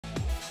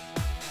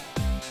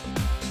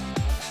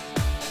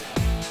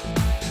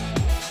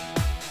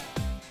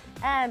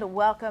And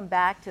welcome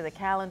back to the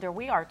calendar.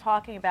 We are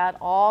talking about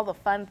all the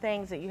fun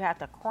things that you have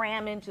to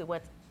cram into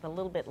what's a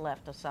little bit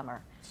left of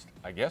summer.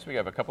 I guess we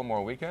have a couple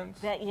more weekends.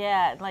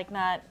 Yeah, like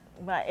not,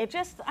 but it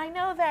just, I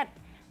know that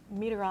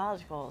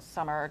meteorological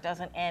summer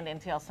doesn't end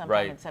until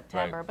sometime in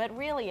September, but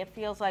really it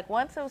feels like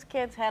once those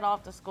kids head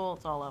off to school,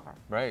 it's all over.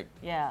 Right.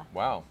 Yeah.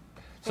 Wow.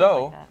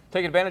 So,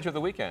 take advantage of the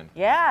weekend.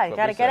 Yeah, you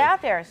got to get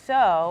out there.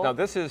 So now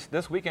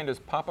this weekend is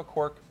Papa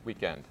Cork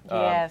weekend.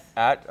 Yes.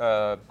 At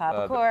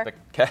Papa Cork.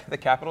 the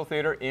Capitol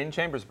Theater in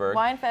Chambersburg.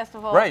 Wine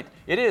festival. Right.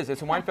 It is.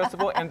 It's a wine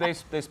festival, and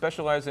they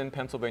specialize in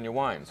Pennsylvania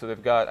wine. So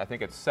they've got, I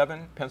think it's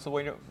 7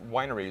 Pennsylvania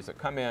wineries that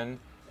come in,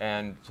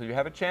 and so you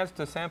have a chance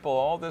to sample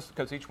all this,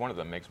 because each one of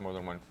them makes more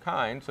than one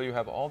kind. So you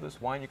have all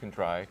this wine you can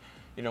try.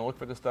 You know, look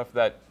for the stuff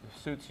that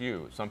suits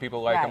you. Some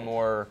people like a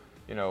more,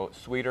 you know,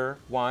 sweeter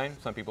wine.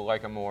 Some people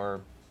like a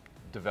more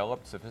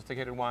developed,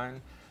 sophisticated wine.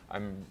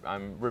 I'm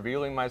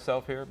revealing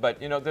myself here,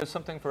 but you know, there's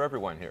something for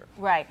everyone here.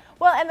 Right.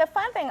 Well, and the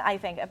fun thing I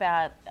think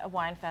about a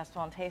wine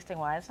festival and tasting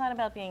wine, it's not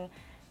about being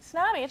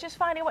snobby, it's just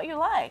finding what you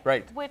like.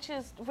 Right. Which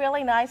is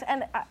really nice.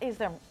 And is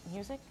there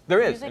music? There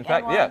is. In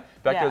fact, yeah. In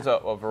fact, there's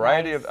a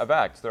variety of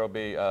acts. There will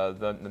be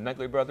the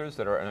Medley Brothers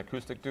that are an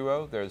acoustic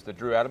duo. There's the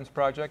Drew Adams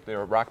Project.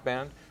 They're a rock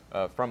band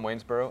from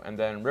Waynesboro. And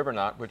then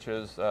Riverknot, which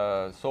is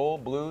soul,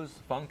 blues,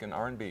 funk, and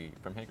R&B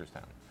from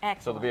Hagerstown.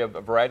 Excellent. So there'll be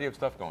a variety of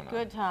stuff going on.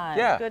 Good time.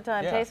 Yeah. Good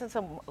time. Yeah. Tasting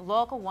some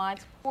local wine,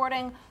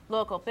 supporting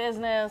local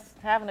business,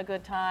 having a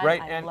good time.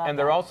 Right, I love and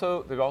they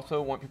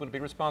also want people to be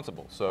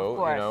responsible.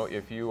 So you know,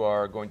 if you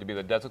are going to be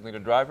the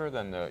designated driver,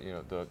 then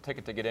the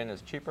ticket to get in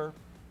is cheaper.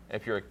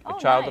 If you're a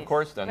child, of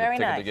course, then the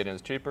ticket to get in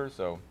is cheaper.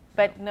 So.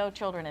 But no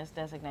children as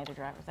designated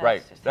drivers. That's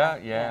right. Just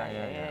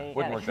Yeah.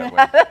 Wouldn't work that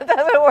way. That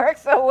doesn't work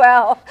so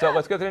well. So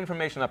let's get the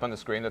information up on the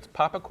screen. That's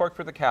Papa Cork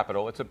for the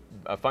Capitol. It's a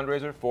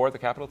fundraiser for the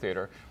Capitol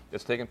Theater.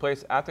 It's taking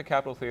place at the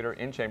Capitol Theater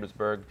in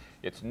Chambersburg.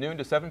 It's noon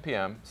to 7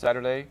 p.m.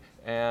 Saturday,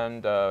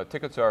 and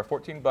tickets are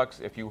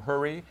 $14 if you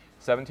hurry.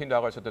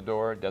 $17 at the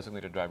door.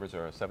 Designated drivers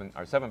are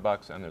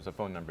 $7, and there's a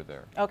phone number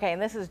there. Okay,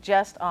 and this is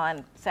just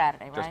on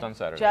Saturday, right? Just on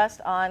Saturday.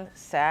 Just on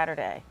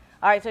Saturday.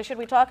 All right, so should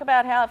we talk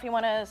about how, if you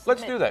want to submit?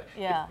 Let's do that.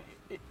 Yeah.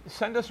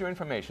 Send us your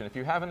information. If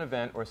you have an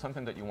event or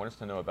something that you want us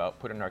to know about,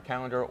 put it in our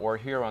calendar or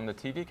here on the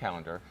TV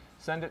calendar,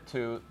 send it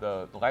to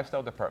the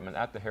Lifestyle Department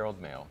at the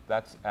Herald-Mail.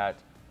 That's at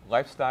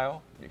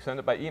Lifestyle. You can send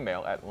it by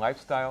email at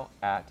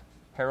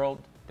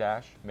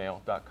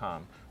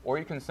lifestyle@herald-mail.com. Or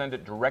you can send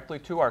it directly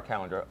to our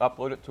calendar,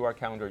 upload it to our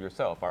calendar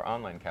yourself, our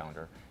online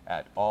calendar,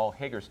 at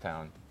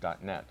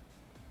allhagerstown.net.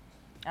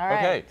 All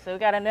right, so we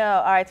got to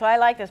know. All right, so I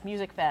like this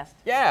Music Fest.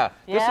 Yeah.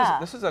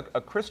 This is a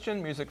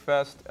Christian music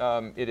fest.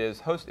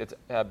 It's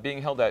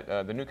being held at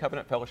the New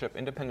Covenant Fellowship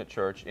Independent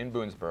Church in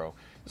Boonesboro.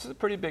 This is a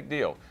pretty big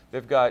deal.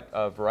 They've got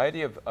a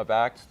variety of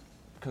acts,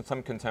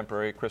 some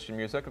contemporary Christian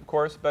music, of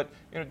course, but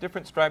you know,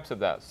 different stripes of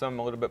that. Some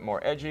a little bit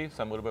more edgy,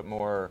 some a little bit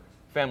more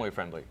family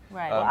friendly.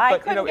 Right. Well, I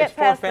couldn't get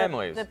past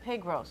the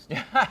pig roast.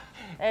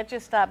 It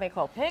just stopped me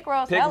cold. Pig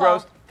roast. Pig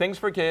roast. Things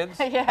for kids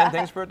and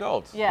things for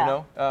adults. Yeah. You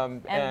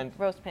know, and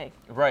roast pig.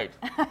 Right.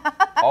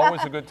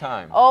 Always a good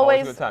time.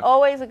 Always a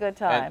good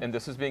time. And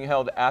this is being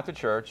held at the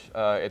church.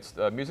 It's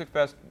Music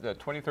Fest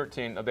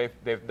 2013.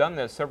 They've done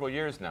this several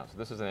years now, so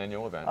this is an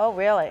annual event. Oh,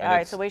 really? And all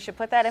right, so we should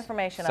put that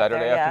information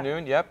Saturday up there.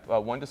 Afternoon. Yep,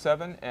 1 to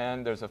 7,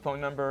 and there's a phone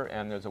number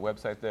and there's a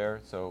website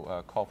there.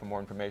 So call for more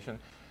information.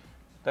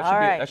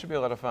 That should be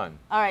a lot of fun.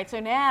 All right, so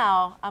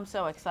now I'm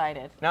so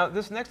excited. Now,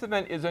 this next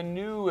event is a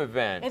new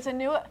event. It's a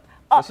new.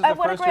 This is the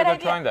first year they're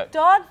trying that.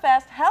 Dog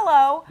Fest,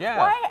 hello. Yeah.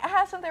 Why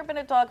hasn't there been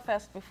a Dog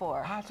Fest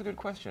before? That's a good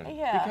question.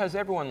 Yeah. Because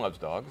everyone loves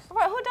dogs.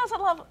 Right, who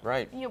doesn't love?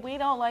 Right. Yeah, we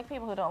don't like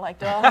people who don't like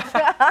dogs.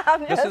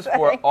 This is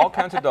for all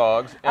kinds of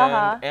dogs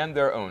and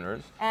their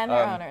owners. And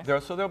their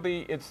owners. So there'll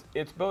be,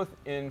 it's both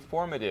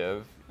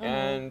informative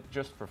and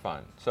just for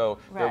fun. So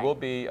there will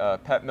be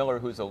Pat Miller,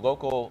 who's a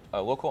local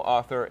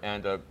author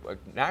and a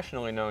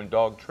nationally known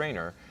dog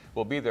trainer,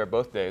 will be there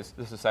both days.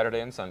 This is Saturday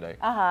and Sunday.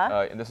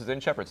 And this is in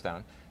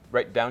Shepherdstown,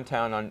 right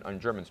downtown on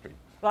German Street.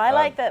 Well, I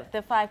like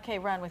the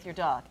 5K run with your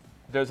dog.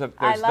 There's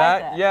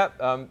that. Yeah.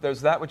 There's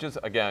that, which is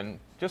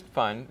again just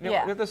fun. You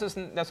know, this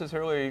isn't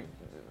necessarily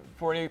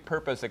for any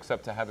purpose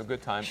except to have a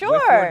good time with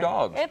your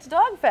dogs. It's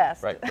Dog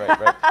Fest. Right.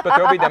 But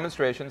there'll be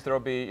demonstrations.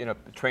 There'll be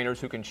trainers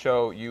who can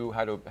show you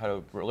how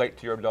to relate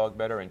to your dog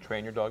better and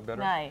train your dog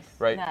better. Nice.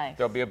 Right. Nice.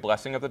 There'll be a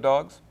blessing of the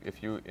dogs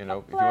if you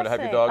want to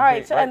have your dog. All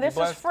right. So and this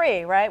is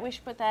free, right? We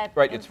should put that.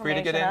 Right. It's free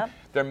to get in. Up.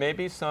 There may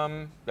be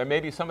some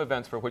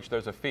events for which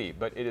there's a fee,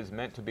 but it is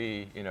meant to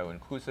be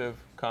inclusive.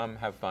 Come,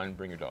 have fun,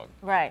 bring your dog.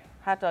 Right.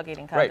 Hot dog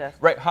eating contest.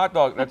 Right. Hot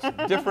dog. That's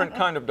a different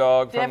kind of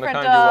dog from the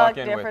kind you walk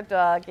in with. Different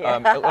dog.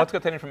 Yeah. Let's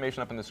get that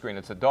information up on the screen.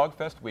 It's a Dog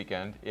Fest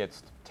weekend.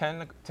 It's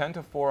 10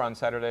 to 4 on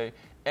Saturday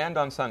and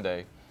on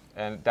Sunday.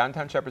 And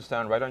downtown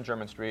Shepherdstown, right on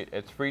German Street.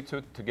 It's free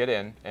to get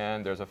in,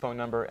 and there's a phone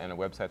number and a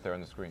website there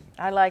on the screen.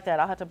 I like that.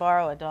 I'll have to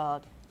borrow a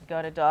dog.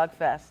 go to Dog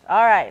Fest.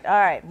 All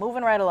right,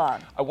 moving right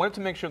along. I wanted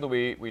to make sure that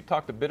we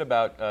talked a bit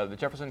about the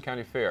Jefferson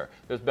County Fair.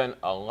 There's been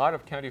a lot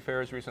of county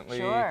fairs recently.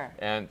 Sure.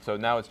 And so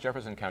now it's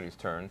Jefferson County's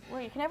turn. Well,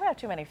 you can never have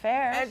too many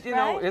fairs, and, you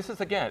know, this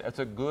is, again, it's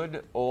a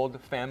good old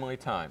family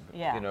time.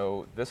 Yeah. You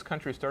know, this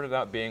country started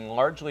out being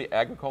largely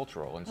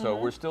agricultural, and so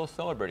we're still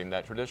celebrating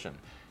that tradition.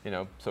 You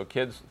know, so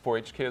kids,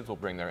 4-H kids will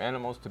bring their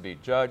animals to be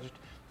judged.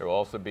 There will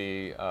also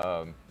be,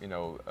 you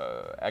know,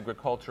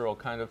 agricultural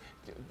kind of,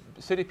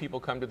 city people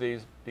come to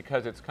these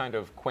because it's kind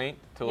of quaint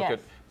to look at,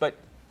 but,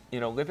 you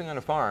know, living on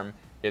a farm,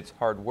 it's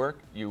hard work.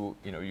 You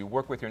know, you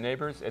work with your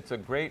neighbors. It's a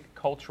great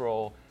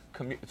cultural,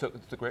 it's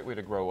a great way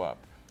to grow up.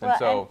 Well, and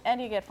so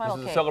and you get funnel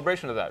this is cake. a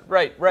celebration of that.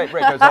 Right.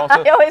 There's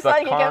also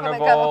the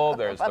carnival,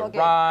 there's the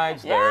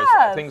rides,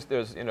 there's things,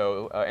 there's, you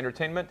know,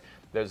 entertainment.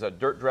 There's a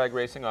dirt drag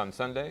racing on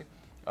Sunday.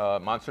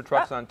 Monster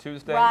trucks on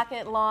Tuesday.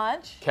 Rocket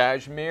launch.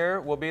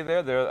 Cashmere will be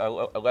there. They're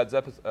a Led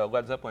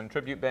Zeppelin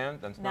tribute band.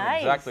 That's not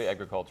exactly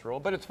agricultural,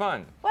 but it's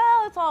fun.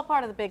 Well, it's all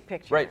part of the big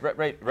picture. Right.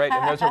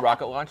 And there's a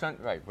rocket launch on,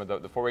 where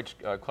the 4-H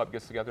club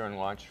gets together and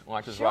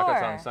launches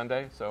rockets on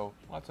Sunday. So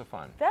lots of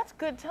fun. That's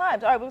good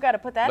times. All right, we've got to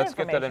put that Let's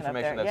information get that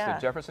information. up there.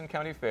 That's the Jefferson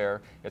County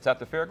Fair. It's at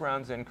the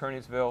fairgrounds in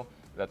Kearneysville.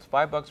 That's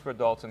 $5 for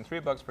adults and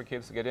 $3 for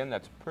kids to get in.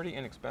 That's pretty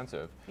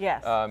inexpensive.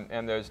 Yes.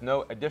 And there's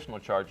no additional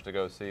charge to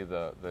go see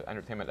the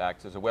entertainment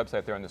acts. There's a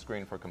website there on the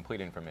screen for complete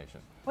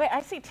information. Wait,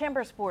 I see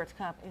timber sports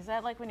comp. Is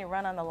that like when you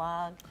run on the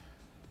log?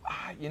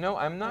 You know,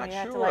 I'm not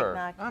sure.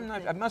 I'm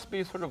not. It must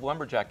be sort of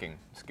lumberjacking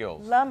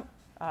skills. All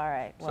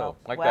right. Well,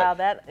 so, wow,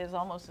 that is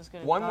almost as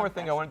good as one more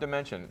thing I wanted to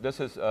mention.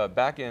 This is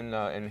back in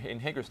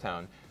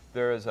Hagerstown.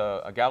 There is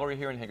a gallery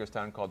here in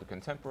Hagerstown called the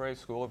Contemporary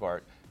School of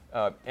Art.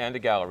 And a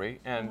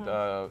gallery, and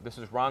this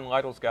is Ron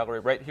Lytle's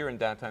gallery right here in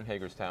downtown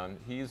Hagerstown.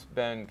 He's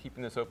been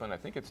keeping this open, I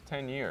think it's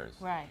 10 years.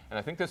 Right. And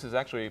I think this is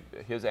actually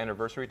his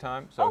anniversary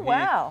time.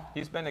 So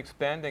he's been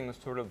expanding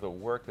sort of the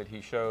work that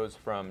he shows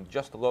from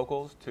just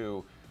locals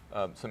to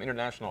some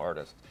international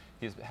artists.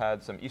 He's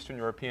had some Eastern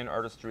European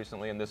artists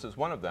recently, and this is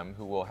one of them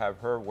who will have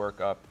her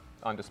work up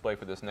on display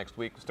for this next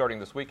week, starting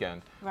this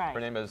weekend. Right. Her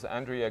name is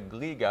Andreea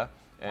Gliga,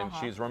 and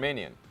she's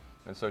Romanian.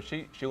 And so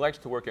she likes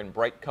to work in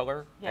bright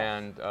color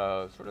and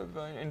sort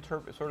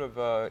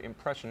of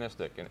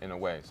impressionistic in a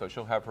way. So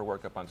she'll have her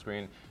work up on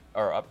screen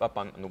or up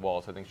on the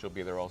walls. I think she'll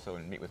be there also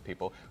and meet with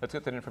people. Let's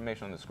get that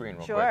information on the screen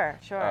real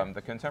quick. Sure.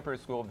 The Contemporary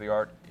School of the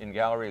Art in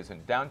Gallery is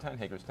in downtown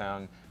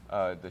Hagerstown.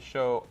 The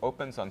show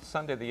opens on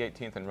Sunday the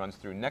 18th and runs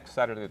through next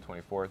Saturday the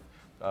 24th.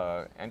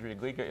 Andrea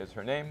Gliga is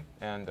her name,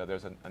 and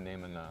there's a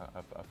name and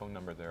a phone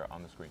number there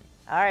on the screen.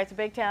 All right, it's a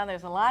big town.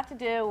 There's a lot to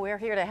do. We're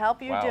here to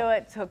help you do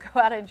it, so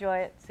go out and enjoy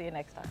it. See you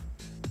next time.